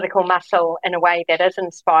flex political muscle in a way that is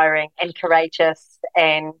inspiring and courageous.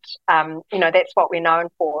 And, that's what we're known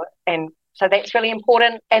for. And so that's really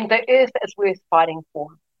important. And the earth is worth fighting for,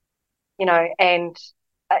 and,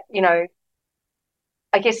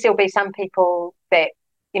 I guess there'll be some people that,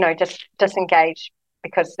 just disengage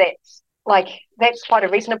because that's quite a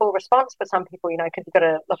reasonable response for some people, because you've got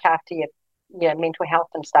to look after your mental health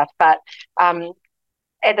and stuff. But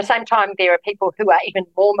at the same time, there are people who are even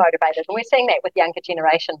more motivated. And we're seeing that with younger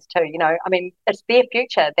generations too, it's their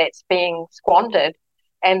future that's being squandered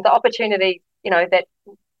and the opportunity, that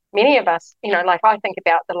many of us, I think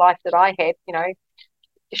about the life that I had,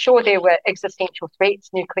 sure, there were existential threats,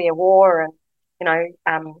 nuclear war and,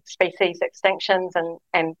 species extinctions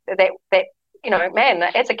and that, man,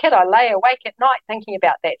 as a kid, I lay awake at night thinking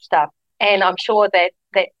about that stuff. And I'm sure that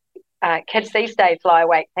kids these days lie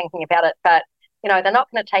awake thinking about it, but, they're not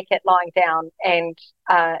going to take it lying down. And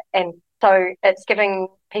so it's giving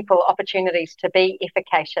people opportunities to be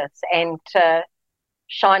efficacious and to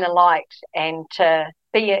shine a light and to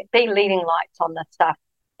be leading lights on this stuff.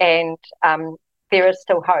 And there is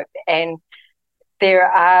still hope. And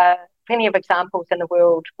there are plenty of examples in the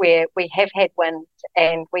world where we have had wins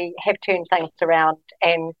and we have turned things around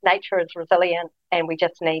and nature is resilient and we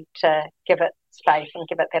just need to give it space and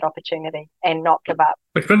give it that opportunity and not give up.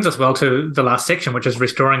 Which brings us well to the last section, which is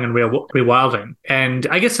restoring and rewilding. And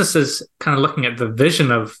I guess this is kind of looking at the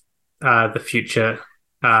vision of the future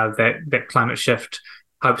that climate shift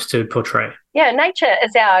hopes to portray. Yeah, nature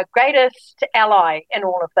is our greatest ally in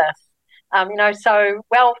all of this. So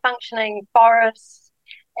well-functioning forests,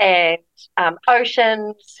 and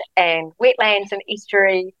oceans and wetlands and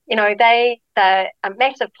estuaries, they're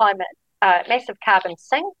massive carbon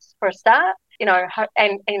sinks for a start,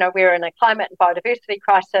 and we're in a climate and biodiversity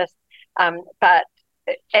crisis, and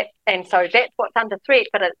so that's what's under threat.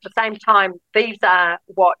 But at the same time, these are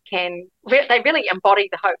what they really embody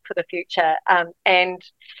the hope for the future,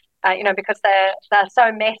 because they're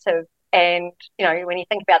so massive, and when you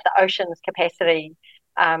think about the ocean's capacity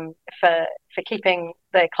for keeping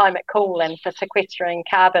the climate cool and for sequestering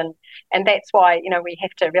carbon. And that's why, we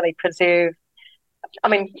have to really preserve,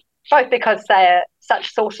 both because they're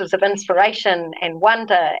such sources of inspiration and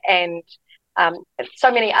wonder and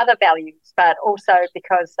so many other values, but also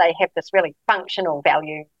because they have this really functional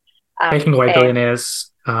value. Taking away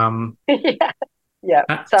billionaires.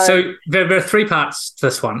 Yeah. So there are three parts to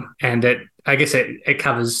this one, and I guess it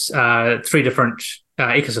covers three different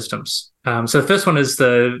ecosystems. So the first one is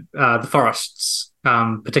the forests,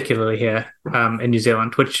 particularly here in New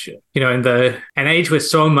Zealand, which, in an age where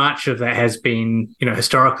so much of that has been,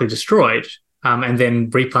 historically destroyed and then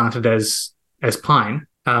replanted as pine.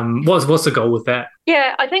 What's the goal with that?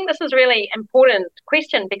 Yeah, I think this is a really important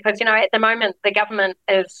question because, at the moment the government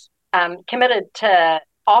is committed to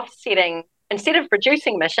offsetting. Instead of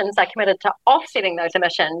reducing emissions, they're committed to offsetting those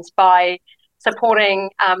emissions by supporting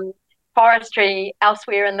forestry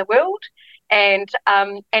elsewhere in the world. And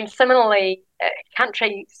similarly,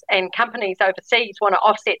 countries and companies overseas want to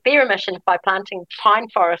offset their emissions by planting pine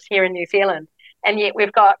forests here in New Zealand. And yet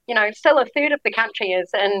we've got, still a third of the country is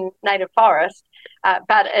in native forest,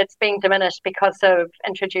 but it's being diminished because of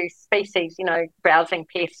introduced species, browsing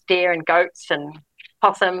pests, deer and goats and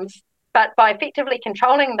possums. But by effectively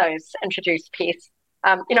controlling those introduced pests,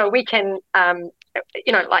 we can,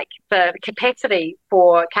 the capacity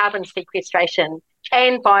for carbon sequestration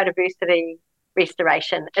and biodiversity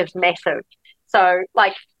restoration is massive. So,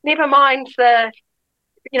 never mind the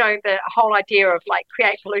whole idea of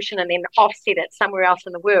create pollution and then offset it somewhere else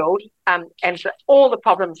in the world, and all the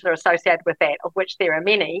problems that are associated with that, of which there are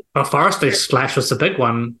many. Well, forestry slash was the big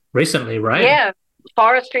one recently, right? Yeah,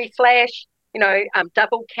 forestry slash.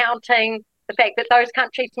 double counting, the fact that those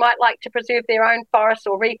countries might like to preserve their own forests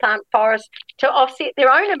or replant forests to offset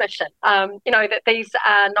their own emission. That these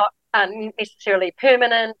are not necessarily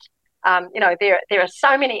permanent. There are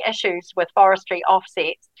so many issues with forestry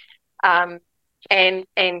offsets, and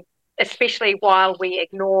especially while we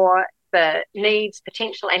ignore the needs,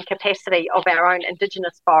 potential, and capacity of our own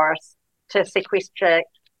Indigenous forests to sequester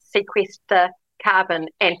carbon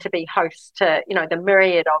and to be host to the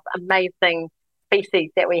myriad of amazing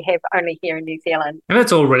species that we have only here in New Zealand. And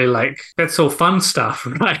that's all really that's all fun stuff,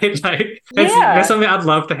 right? That's something I'd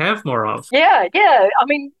love to have more of. Yeah. I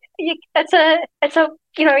mean, it's a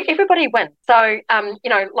everybody wins. So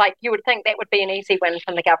you would think that would be an easy win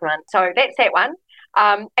from the government. So that's that one.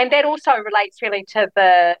 And that also relates really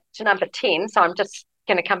to number 10. So I'm just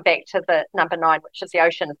going to come back to the number 9, which is the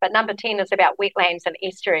oceans. But number 10 is about wetlands and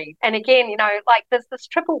estuaries. And again, there's this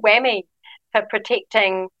triple whammy for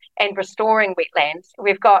protecting and restoring wetlands.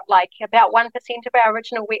 We've got about 1% of our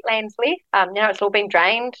original wetlands left. It's all been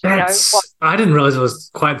drained. I didn't realize it was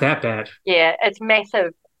quite that bad. Yeah, it's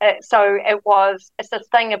massive. It's this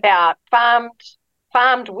thing about farmed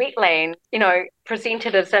wetland,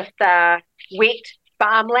 presented as if they're wet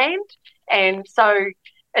farmland. And so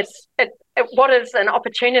what is an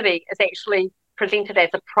opportunity is actually presented as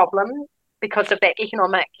a problem because of that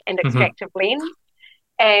economic and extractive lens.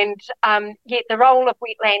 And yet the role of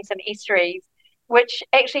wetlands and estuaries, which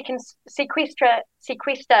actually can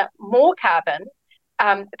sequester more carbon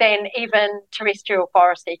than even terrestrial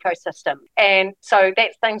forest ecosystem. And so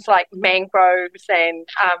that's things like mangroves and,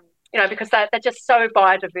 because they're just so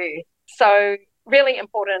biodiverse. So really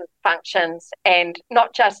important functions, and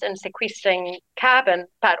not just in sequestering carbon,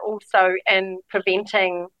 but also in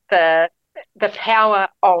preventing the power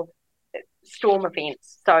of storm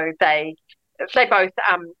events. So they both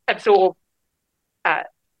absorb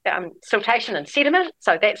siltation and sediment,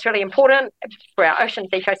 so that's really important for our oceans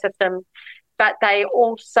ecosystem, but they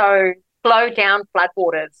also slow down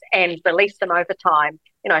floodwaters and release them over time.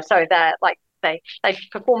 So they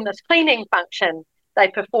perform this cleaning function, they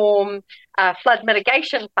perform flood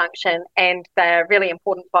mitigation function, and they're really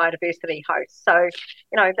important biodiversity hosts. So,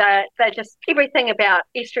 they're just everything about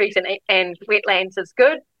estuaries and wetlands is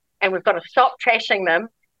good, and we've got to stop trashing them.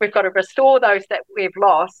 We've got to restore those that we've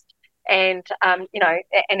lost, and and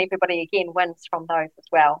everybody again wins from those as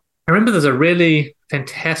well. I remember there's a really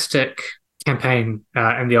fantastic campaign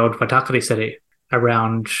in the old Waitakere city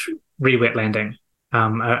around re-wetlanding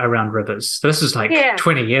around rivers. So this is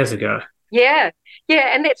 20 years ago. Yeah,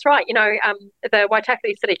 and that's right. The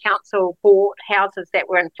Waitakere City Council bought houses that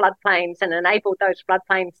were in floodplains and enabled those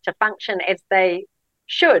floodplains to function as they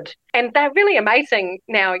should. And they're really amazing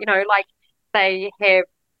now, they have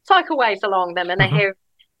cycleways along them, and they have,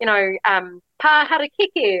 pa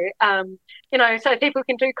harakeke, so people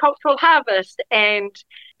can do cultural harvest, and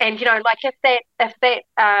if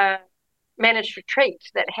that managed retreat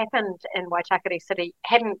that happened in Waitakere City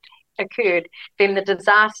hadn't occurred, then the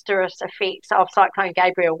disastrous effects of Cyclone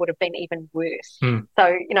Gabriel would have been even worse. So,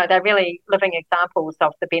 they're really living examples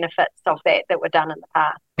of the benefits of that were done in the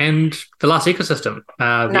past. And the last ecosystem,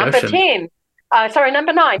 the number ocean. 10.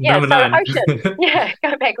 Number 9. Yeah, number 9. Ocean. Yeah,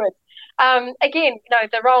 go backwards. Again,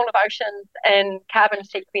 the role of oceans in carbon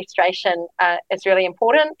sequestration is really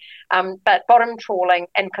important, but bottom trawling,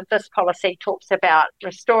 and because this policy talks about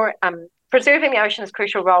preserving the ocean's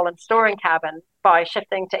crucial role in storing carbon by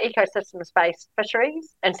shifting to ecosystem-based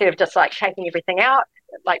fisheries instead of just taking everything out,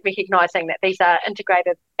 recognising that these are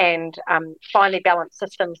integrated and finely balanced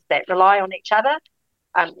systems that rely on each other,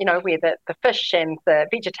 where the fish and the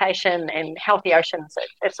vegetation and healthy oceans,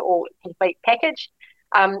 it's all a complete package.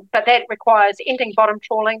 But that requires ending bottom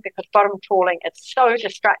trawling, because bottom trawling is so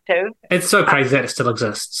destructive. It's so crazy that it still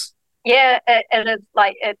exists. Yeah, it is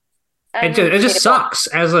it just sucks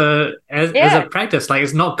as a practice.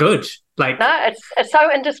 It's not good. No, it's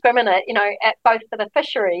so indiscriminate. Both for the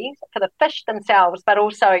fisheries, for the fish themselves, but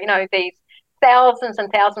also these thousands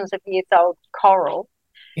and thousands of years old coral.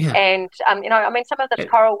 Yeah. And some of this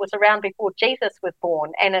coral was around before Jesus was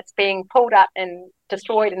born, and it's being pulled up and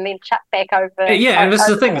destroyed and then chucked back over. And this is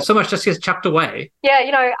the thing: so much just gets chucked away. Yeah,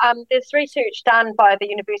 there's research done by the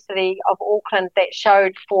University of Auckland that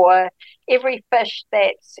showed for every fish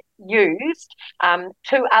that's used,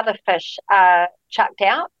 2 other fish are chucked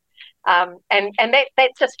out. And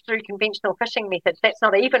that's just through conventional fishing methods. That's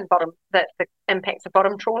not even the impacts of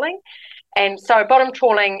bottom trawling. And so bottom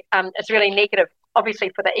trawling is really negative,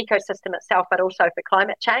 obviously for the ecosystem itself, but also for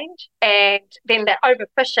climate change. And then that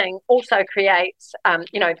overfishing also creates,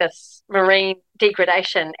 this marine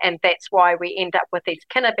degradation. And that's why we end up with these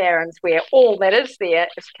kinna barrens where all that is there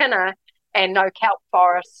is kinna, and no kelp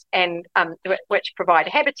forests, and which provide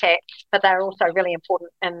habitat, but they're also really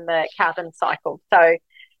important in the carbon cycle. So,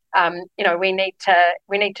 we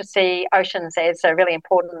need to see oceans as a really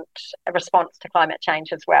important response to climate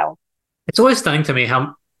change as well. It's always stunning to me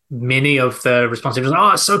how many of the responses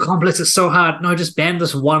are, it's so complex, it's so hard. No, just ban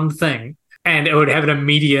this one thing, and it would have an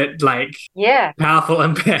immediate, powerful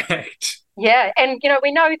impact. Yeah, and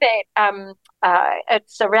we know that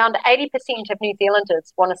it's around 80% of New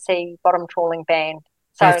Zealanders want to see bottom trawling banned.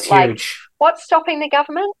 So, that's huge. What's stopping the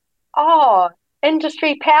government? Oh,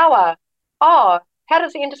 industry power. Oh, how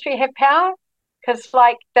does the industry have power? Because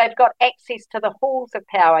they've got access to the halls of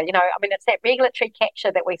power. It's that regulatory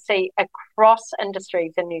capture that we see across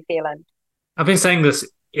industries in New Zealand. I've been saying this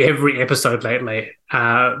every episode lately,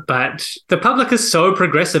 but the public is so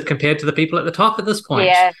progressive compared to the people at the top at this point.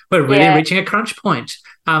 Yeah, we're really reaching a crunch point.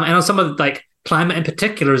 And on some of climate in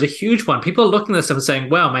particular is a huge one. People are looking at this and saying,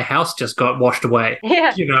 wow, my house just got washed away.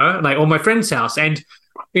 Yeah. Or my friend's house. And,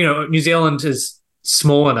 New Zealand is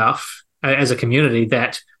small enough as a community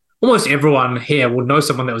that almost everyone here will know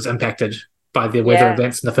someone that was impacted by the weather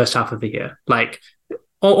events in the first half of the year.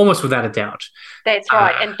 Almost without a doubt. That's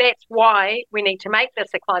right. And that's why we need to make this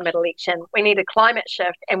a climate election. We need a climate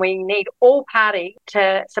shift, and we need all parties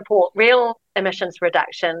to support real emissions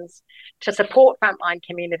reductions, to support frontline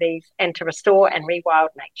communities, and to restore and rewild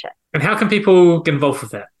nature. And how can people get involved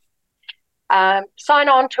with that? Sign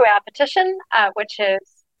on to our petition, which is...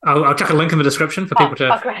 I'll chuck a link in the description for people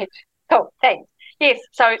to... Oh, great. Cool. Thanks. Yes.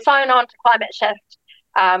 So sign on to Climate Shift,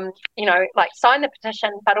 sign the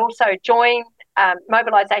petition, but also join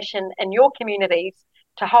mobilisation in your communities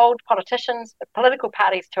to hold politicians, political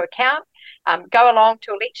parties to account, go along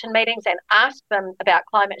to election meetings and ask them about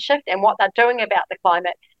climate shift and what they're doing about the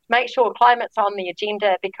climate. Make sure climate's on the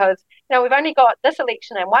agenda, because we've only got this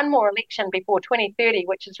election and one more election before 2030,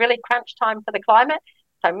 which is really crunch time for the climate.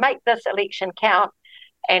 So make this election count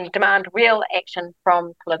and demand real action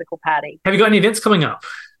from political parties. Have you got any events coming up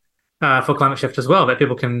for Climate Shift as well that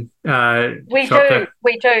people can We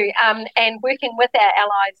do. And working with our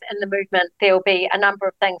allies in the movement, there'll be a number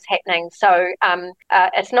of things happening. So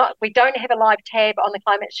we don't have a live tab on the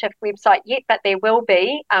Climate Shift website yet, but there will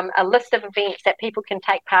be a list of events that people can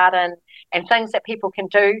take part in and things that people can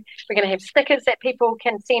do. We're going to have stickers that people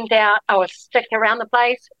can send out or stick around the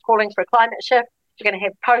place calling for a climate shift. We're going to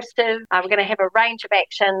have posters. We're going to have a range of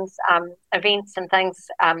actions, events and things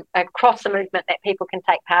across the movement that people can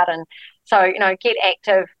take part in. So, get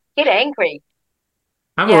active, get angry.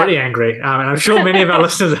 I'm already angry, and I'm sure many of our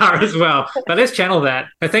listeners are as well. But let's channel that.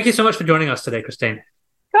 Thank you so much for joining us today, Christine.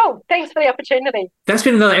 Cool. Thanks for the opportunity. That's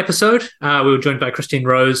been another episode. We were joined by Christine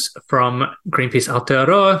Rose from Greenpeace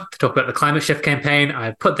Aotearoa to talk about the Climate Shift campaign.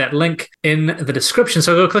 I put that link in the description,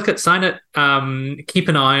 so go click it, sign it, keep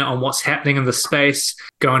an eye on what's happening in the space,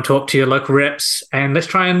 go and talk to your local reps, and let's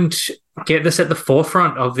try and get this at the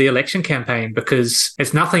forefront of the election campaign, because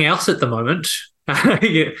it's nothing else at the moment.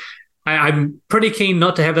 I'm pretty keen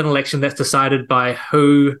not to have an election that's decided by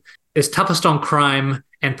who is toughest on crime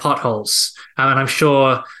and potholes. And I'm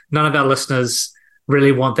sure none of our listeners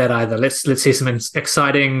really want that either. Let's see some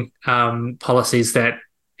exciting policies that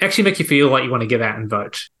actually make you feel like you want to give out and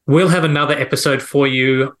vote. We'll have another episode for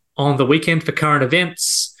you on the weekend for current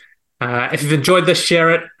events. If you've enjoyed this,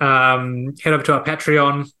 share it. Head over to our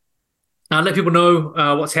Patreon. Let people know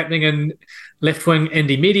what's happening in left-wing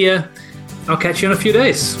indie media. I'll catch you in a few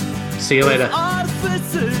days. See you later.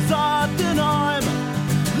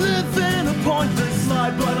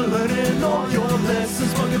 But learning all your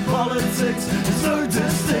lessons, fucking politics, there's no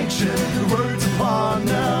distinction. The words upon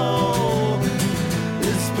now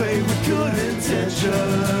is paid with good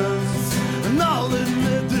intentions. And I'll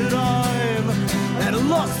admit that I'm at a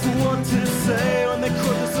loss for what to say when they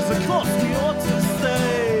criticism cost me ought to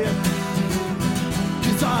stay.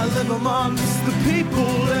 Cause I live amongst the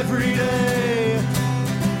people every day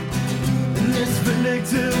in this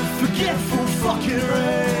vindictive, forgetful fucking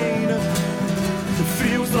rain. It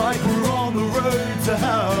feels like we're